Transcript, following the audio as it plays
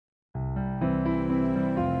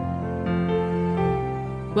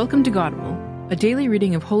Welcome to Godible, a daily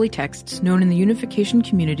reading of holy texts known in the unification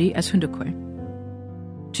community as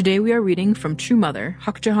Hundukwe. Today we are reading from True Mother,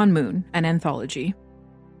 Hakjahan Moon, an anthology.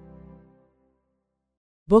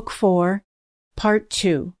 Book 4, Part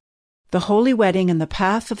 2, The Holy Wedding and the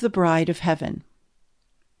Path of the Bride of Heaven.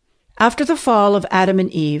 After the fall of Adam and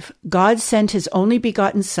Eve, God sent his only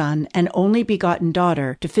begotten Son and only begotten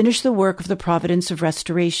daughter to finish the work of the providence of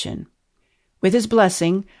restoration. With his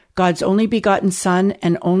blessing, God's only begotten Son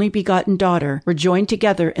and only begotten daughter were joined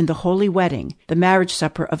together in the holy wedding, the marriage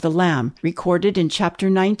supper of the Lamb, recorded in chapter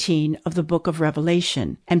 19 of the book of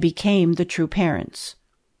Revelation, and became the true parents.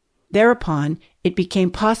 Thereupon, it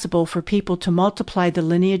became possible for people to multiply the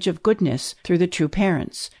lineage of goodness through the true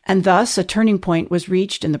parents, and thus a turning point was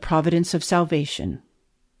reached in the providence of salvation.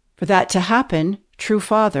 For that to happen, True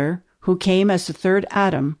Father, who came as the third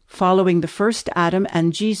Adam, following the first Adam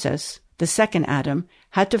and Jesus, the second Adam,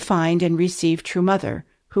 had to find and receive True Mother,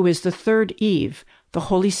 who is the third Eve, the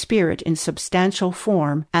Holy Spirit in substantial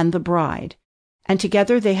form, and the bride. And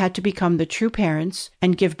together they had to become the true parents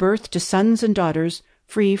and give birth to sons and daughters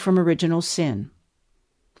free from original sin.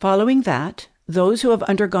 Following that, those who have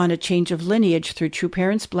undergone a change of lineage through True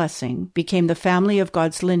Parents' blessing became the family of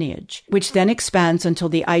God's lineage, which then expands until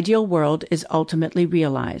the ideal world is ultimately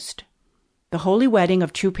realized. The Holy Wedding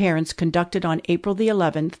of True Parents, conducted on April the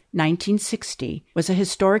 11th, 1960, was a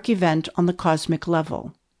historic event on the cosmic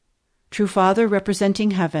level. True Father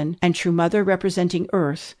representing heaven and True Mother representing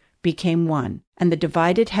earth became one, and the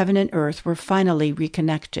divided heaven and earth were finally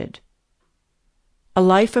reconnected. A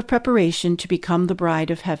life of preparation to become the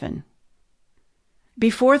bride of heaven.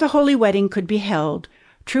 Before the Holy Wedding could be held,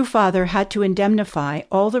 True Father had to indemnify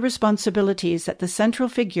all the responsibilities that the central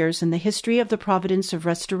figures in the history of the providence of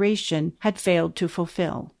restoration had failed to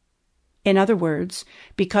fulfill. In other words,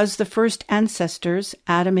 because the first ancestors,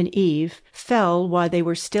 Adam and Eve, fell while they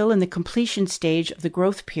were still in the completion stage of the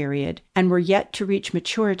growth period and were yet to reach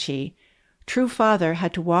maturity, True Father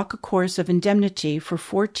had to walk a course of indemnity for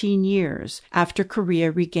 14 years after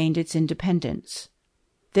Korea regained its independence.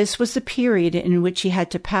 This was the period in which he had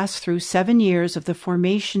to pass through 7 years of the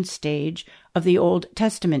formation stage of the Old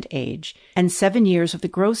Testament age and 7 years of the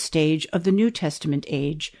growth stage of the New Testament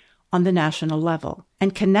age on the national level,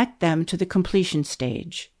 and connect them to the completion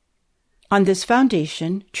stage. On this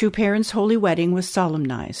foundation, True Parents' Holy Wedding was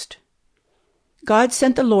solemnized. God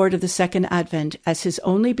sent the Lord of the Second Advent as his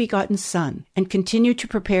only begotten Son and continued to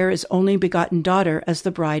prepare his only begotten daughter as the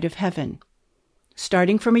bride of heaven.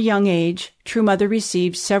 Starting from a young age, True Mother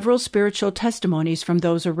received several spiritual testimonies from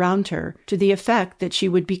those around her to the effect that she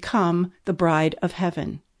would become the bride of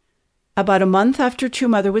heaven. About a month after True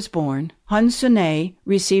Mother was born, Hun Sune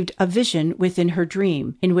received a vision within her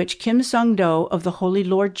dream, in which Kim Sung-do of the Holy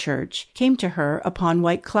Lord Church came to her upon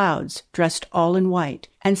white clouds, dressed all in white,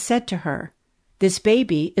 and said to her, "This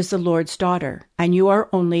baby is the Lord's daughter, and you are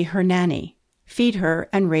only her nanny. Feed her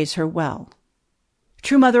and raise her well."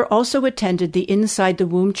 True Mother also attended the Inside the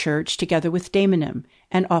Womb Church together with Daimonim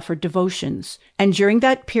and offered devotions, and during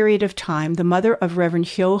that period of time the mother of Reverend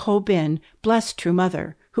Hyo Ho Bin blessed True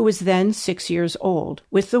Mother, who was then 6 years old,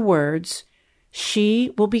 with the words,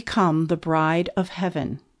 "She will become the bride of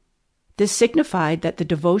heaven." This signified that the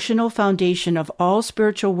devotional foundation of all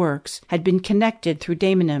spiritual works had been connected through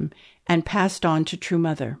Daimonim and passed on to True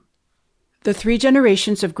Mother. The 3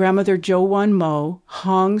 generations of Grandmother Jo Won Mo,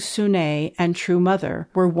 Hong Sune, and True Mother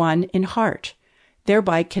were one in heart,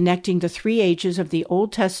 thereby connecting the 3 ages of the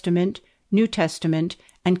Old Testament, New Testament,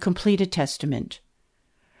 and completed Testament.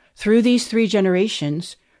 Through these 3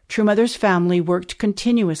 generations, True Mother's family worked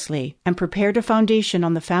continuously and prepared a foundation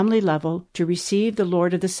on the family level to receive the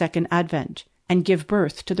Lord of the Second Advent and give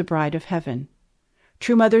birth to the Bride of Heaven.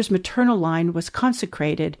 True Mother's maternal line was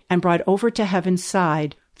consecrated and brought over to heaven's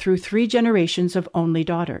side through 3 generations of only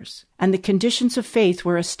daughters, and the conditions of faith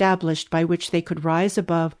were established by which they could rise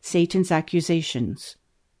above Satan's accusations.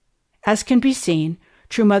 As can be seen,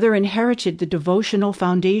 True Mother inherited the devotional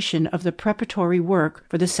foundation of the preparatory work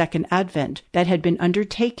for the Second Advent that had been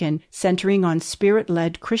undertaken centering on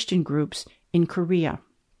spirit-led Christian groups in Korea.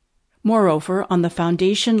 Moreover, on the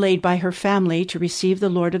foundation laid by her family to receive the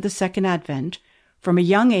Lord of the Second Advent, from a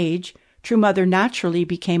young age, True Mother naturally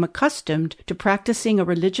became accustomed to practicing a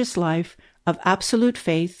religious life of absolute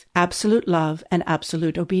faith, absolute love, and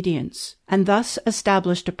absolute obedience, and thus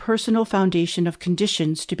established a personal foundation of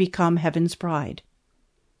conditions to become heaven's bride.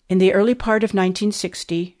 In the early part of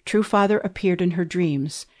 1960, True Father appeared in her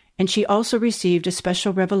dreams, and she also received a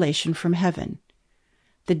special revelation from heaven.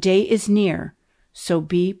 The day is near, so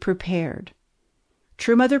be prepared.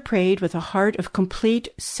 True Mother prayed with a heart of complete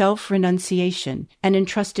self-renunciation and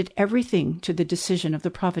entrusted everything to the decision of the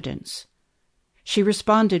providence. She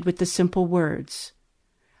responded with the simple words,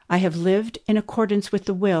 "I have lived in accordance with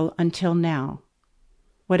the will until now.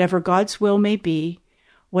 Whatever God's will may be,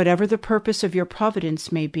 whatever the purpose of your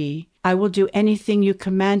providence may be, I will do anything you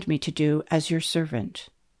command me to do as your servant."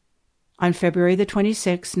 On February the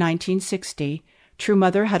 26th, 1960, True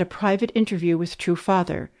Mother had a private interview with True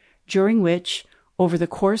Father, during which, over the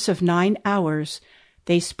course of 9 hours,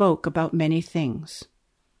 they spoke about many things.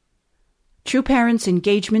 True Parents'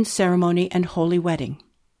 Engagement Ceremony and Holy Wedding.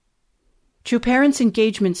 True Parents'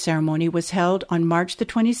 Engagement Ceremony was held on March the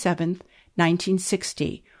 27th,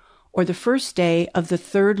 1960, or the first day of the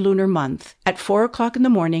 3rd lunar month, at 4 o'clock in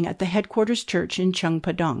the morning at the headquarters church in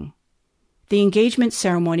Cheongpadong. The engagement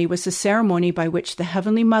ceremony was the ceremony by which the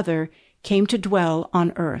Heavenly Mother came to dwell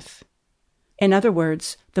on earth. In other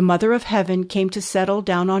words, the Mother of Heaven came to settle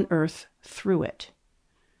down on earth through it.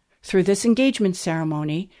 Through this engagement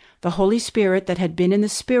ceremony, the Holy Spirit that had been in the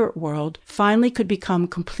spirit world finally could become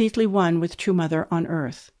completely one with True Mother on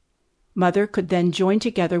earth. Mother could then join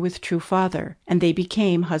together with True Father, and they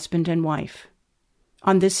became husband and wife.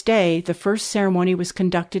 On this day, the first ceremony was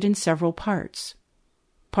conducted in several parts.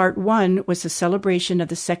 Part 1 was the celebration of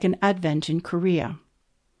the Second Advent in Korea.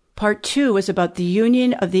 Part 2 was about the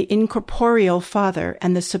union of the incorporeal Father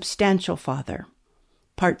and the substantial Father.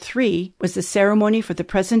 Part 3 was the ceremony for the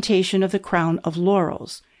presentation of the crown of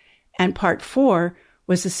laurels, and Part 4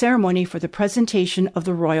 was the ceremony for the presentation of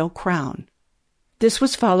the royal crown. This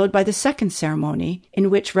was followed by the second ceremony,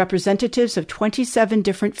 in which representatives of 27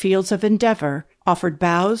 different fields of endeavor offered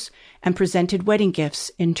bows and presented wedding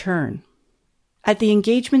gifts in turn. At the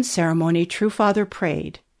engagement ceremony, True Father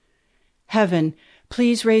prayed, "Heaven,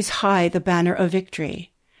 please raise high the banner of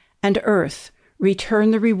victory, and earth,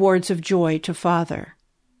 return the rewards of joy to Father.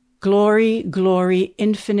 Glory, glory,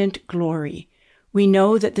 infinite glory. We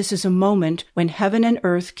know that this is a moment when heaven and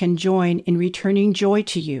earth can join in returning joy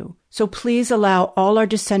to you, so please allow all our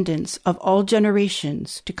descendants of all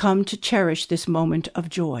generations to come to cherish this moment of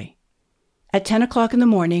joy." At 10 o'clock in the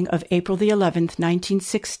morning of April the 11th,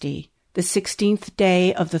 1960, the 16th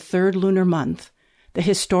day of the 3rd lunar month, the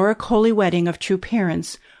historic holy wedding of True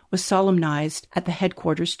Parents was solemnized at the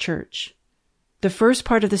headquarters church. The first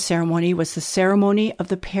part of the ceremony was the ceremony of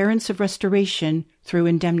the parents of restoration through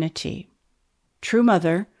indemnity. True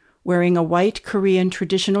Mother, wearing a white Korean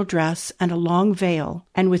traditional dress and a long veil,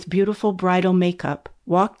 and with beautiful bridal makeup,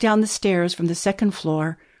 walked down the stairs from the second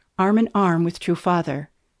floor, arm in arm with True Father,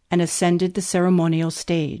 and ascended the ceremonial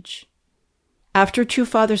stage. After True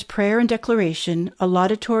Father's prayer and declaration, a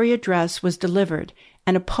laudatory address was delivered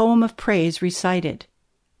and a poem of praise recited.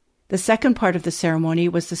 The second part of the ceremony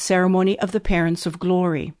was the ceremony of the Parents of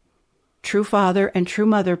Glory. True Father and True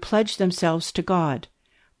Mother pledged themselves to God,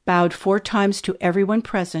 bowed 4 times to everyone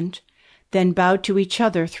present, then bowed to each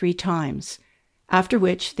other 3 times, after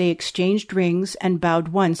which they exchanged rings and bowed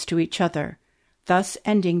once to each other, thus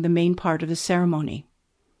ending the main part of the ceremony.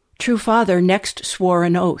 True Father next swore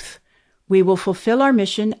an oath. "We will fulfill our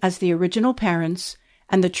mission as the original parents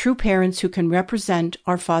and the true parents who can represent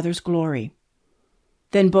our Father's glory."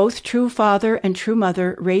 Then both True Father and True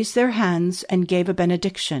Mother raised their hands and gave a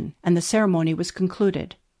benediction, and the ceremony was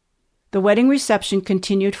concluded. The wedding reception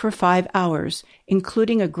continued for 5 hours,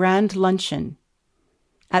 including a grand luncheon.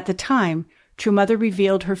 At the time, True Mother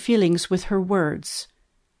revealed her feelings with her words.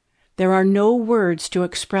 "There are no words to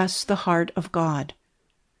express the heart of God.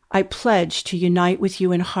 I pledge to unite with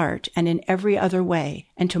you in heart and in every other way,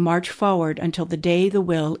 and to march forward until the day the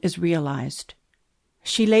will is realized."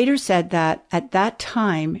 She later said that at that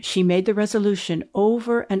time she made the resolution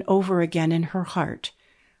over and over again in her heart,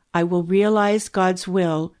 "I will realize God's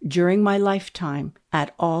will during my lifetime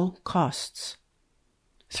at all costs."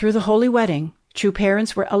 Through the holy wedding, True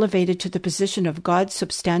Parents were elevated to the position of God's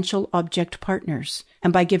substantial object partners,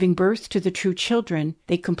 and by giving birth to the true children,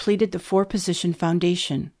 they completed the 4-position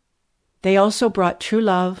foundation. They also brought true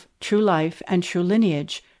love, true life, and true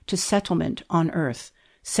lineage to settlement on earth,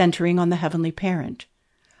 centering on the Heavenly Parent,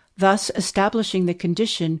 thus establishing the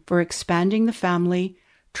condition for expanding the family,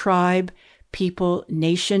 tribe, people,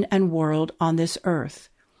 nation, and world on this earth,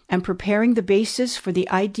 and preparing the basis for the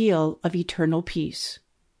ideal of eternal peace.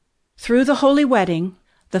 Through the holy wedding,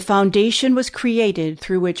 the foundation was created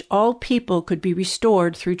through which all people could be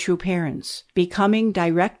restored through True Parents, becoming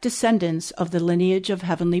direct descendants of the lineage of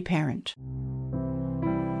Heavenly Parent.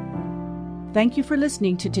 Thank you for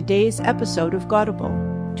listening to today's episode of Godible.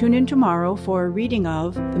 Tune in tomorrow for a reading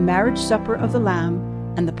of The Marriage Supper of the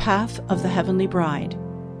Lamb and The Path of the Heavenly Bride.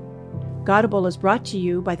 Godible is brought to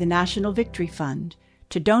you by the National Victory Fund,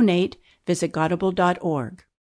 To donate, visit Godable.org.